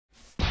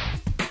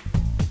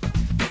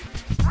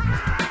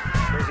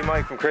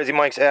Mike from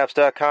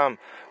CrazyMikesApps.com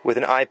with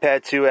an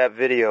iPad 2 app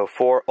video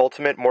for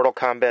Ultimate Mortal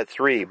Kombat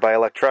 3 by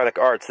Electronic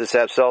Arts. This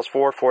app sells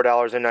for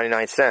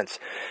 $4.99.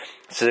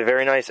 This is a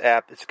very nice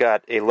app. It's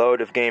got a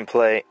load of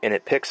gameplay, and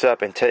it picks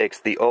up and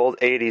takes the old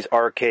 80s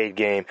arcade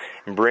game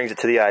and brings it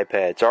to the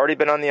iPad. It's already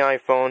been on the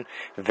iPhone.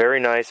 Very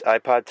nice.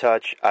 iPod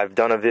Touch. I've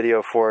done a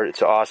video for it.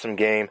 It's an awesome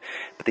game.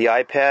 But the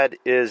iPad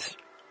is,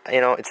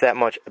 it's that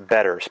much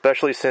better,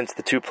 especially since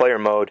the two-player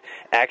mode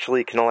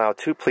actually can allow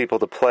two people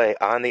to play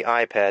on the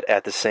iPad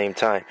at the same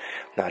time.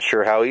 Not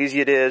sure how easy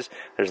it is.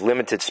 There's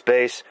limited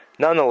space.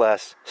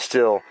 Nonetheless,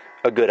 still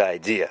a good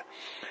idea.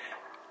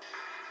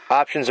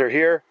 Options are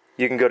here.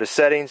 You can go to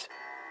Settings,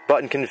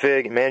 Button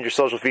Config, Manage your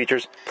social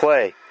features,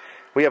 Play.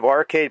 We have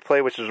Arcade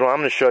Play, which is what I'm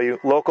going to show you.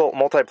 Local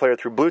multiplayer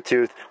through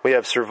Bluetooth. We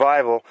have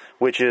Survival,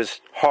 which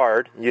is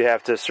hard. You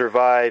have to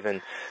survive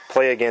and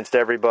play against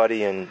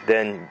everybody and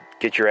then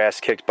get your ass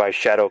kicked by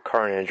Shadow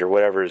Carnage or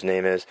whatever his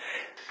name is.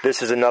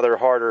 This is another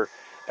harder,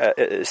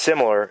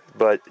 similar,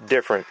 but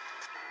different.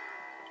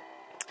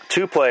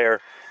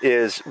 Two-player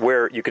is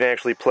where you can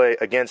actually play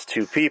against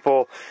two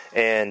people,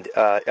 and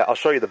I'll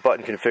show you the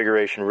button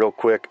configuration real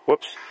quick.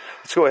 Whoops.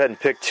 Let's go ahead and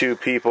pick two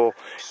people,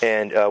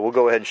 and we'll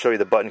go ahead and show you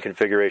the button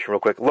configuration real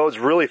quick. Loads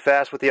really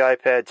fast with the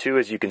iPad 2,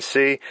 as you can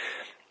see.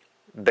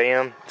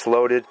 Bam, it's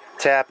loaded.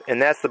 Tap,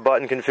 and that's the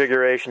button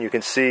configuration. You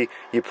can see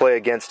you play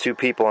against two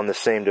people on the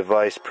same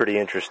device. Pretty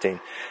interesting.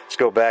 Let's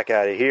go back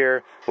out of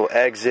here. We'll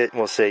exit, and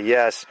we'll say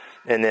yes,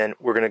 and then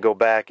we're going to go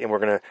back, and we're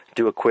going to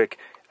do a quick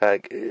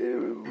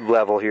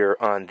level here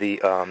on the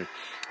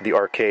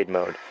arcade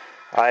mode.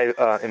 I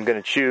am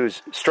going to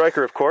choose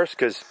Striker, of course,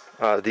 because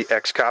the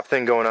ex-cop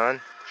thing going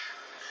on.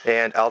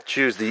 And I'll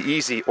choose the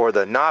easy or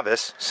the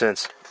novice,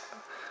 since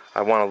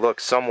I want to look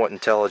somewhat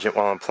intelligent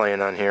while I'm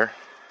playing on here.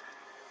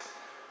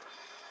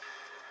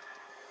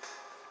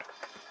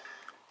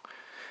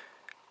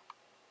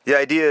 The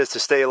idea is to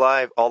stay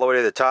alive all the way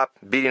to the top,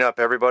 beating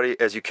up everybody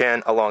as you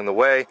can along the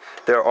way.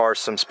 There are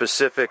some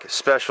specific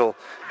special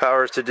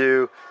powers to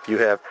do. You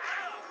have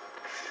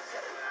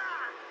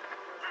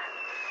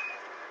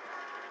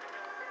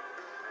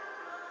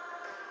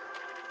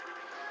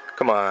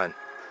come on.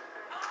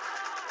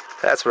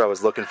 That's what I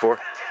was looking for.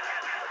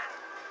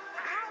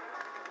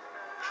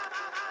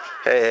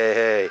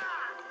 Hey.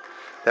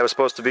 That was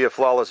supposed to be a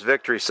flawless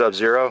victory,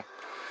 Sub-Zero.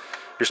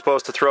 You're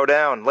supposed to throw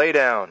down, lay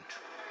down.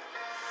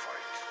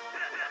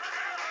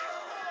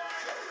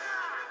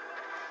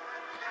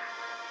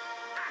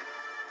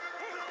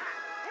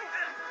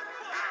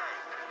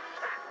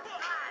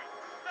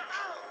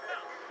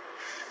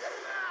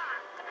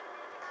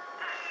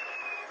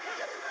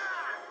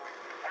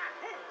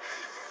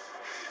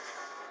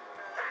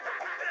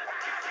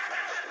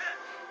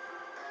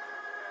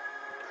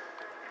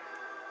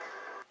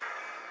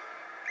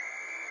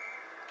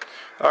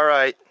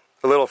 Alright,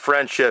 a little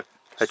friendship.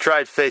 I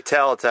tried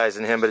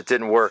fatalitizing him, but it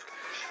didn't work.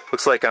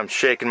 Looks like I'm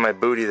shaking my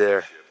booty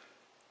there.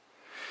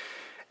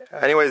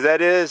 Anyways,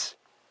 that is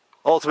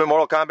Ultimate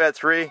Mortal Kombat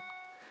 3,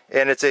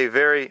 and it's a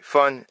very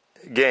fun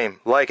game.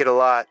 Like it a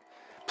lot.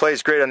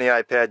 Plays great on the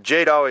iPad.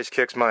 Jade always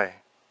kicks my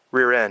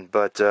rear end,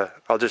 but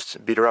I'll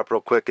just beat her up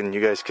real quick, and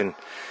you guys can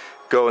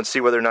go and see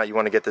whether or not you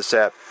want to get this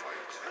app.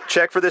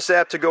 Check for this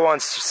app to go on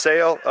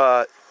sale.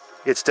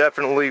 It's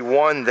definitely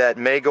one that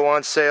may go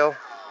on sale.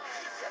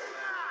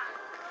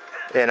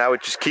 And I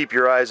would just keep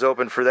your eyes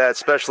open for that,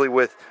 especially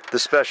with the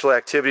special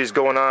activities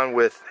going on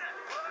with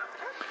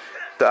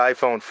the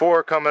iPhone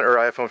 4 coming, or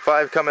iPhone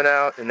 5 coming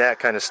out, and that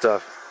kind of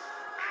stuff.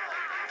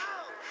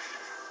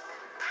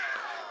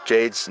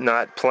 Jade's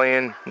not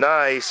playing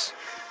nice.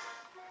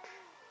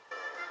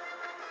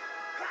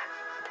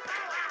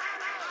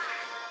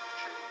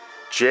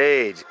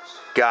 Jade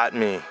got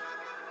me.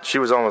 She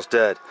was almost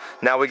dead.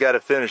 Now we got to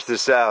finish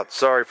this out.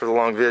 Sorry for the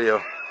long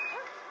video.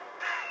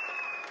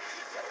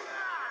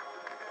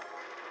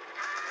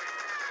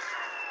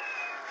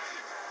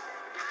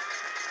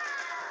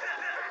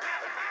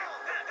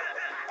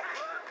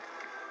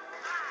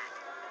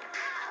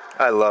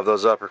 I love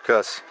those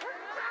uppercuts.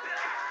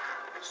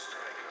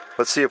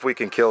 Let's see if we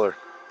can kill her.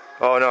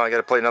 Oh no, I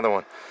gotta play another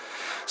one.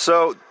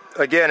 So,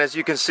 again, as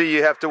you can see,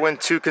 you have to win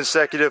 2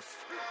 consecutive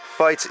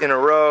fights in a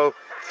row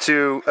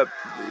to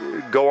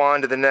go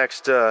on to the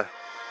next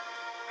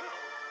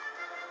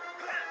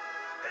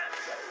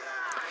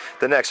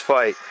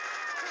fight.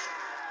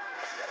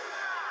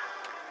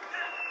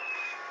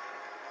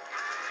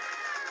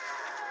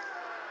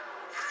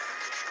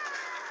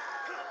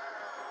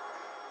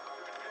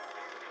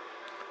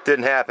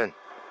 Didn't happen.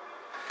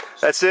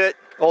 That's it.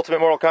 Ultimate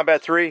Mortal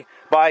Kombat 3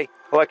 by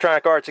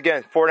Electronic Arts.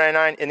 Again,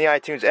 $4.99 in the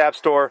iTunes App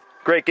Store.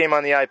 Great game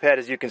on the iPad,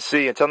 as you can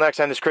see. Until next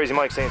time, this is Crazy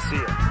Mike saying see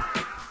ya.